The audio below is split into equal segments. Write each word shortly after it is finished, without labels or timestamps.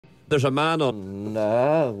There's a man on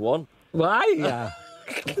one. Why?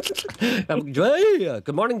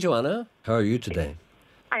 Good morning, Joanna. How are you today?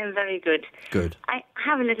 I am very good. Good. I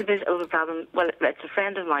have a little bit of a problem. Well, it's a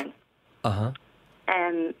friend of mine. Uh-huh.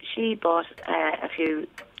 She bought a few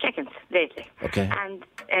chickens lately. Okay.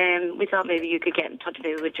 And we thought maybe you could get in touch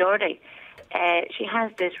maybe with Geordie. She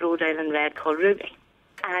has this Rhode Island red called Ruby.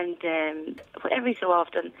 And every so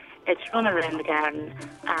often, it's run around the garden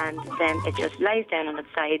and then it just lies down on its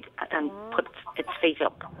side and puts its feet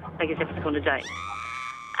up, like as if it's going to die.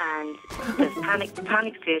 And there's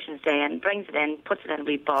panic stations day and brings it in, puts it in a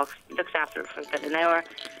wee box, looks after it for about an hour,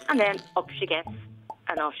 and then up she gets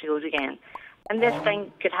and off she goes again. And this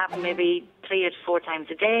thing could happen maybe 3 or 4 times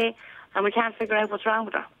a day, and we can't figure out what's wrong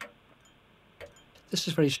with her. This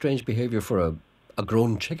is very strange behaviour for a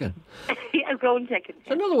grown chicken. A grown chicken.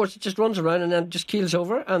 So in other words, it just runs around and then just keels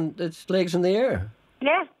over and its legs in the air.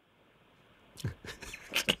 Yeah.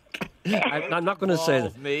 I'm not going to say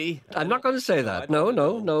that. Me. I'm not going to say that. No.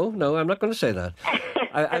 I'm not going to say that.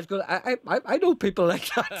 I know people like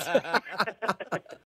that.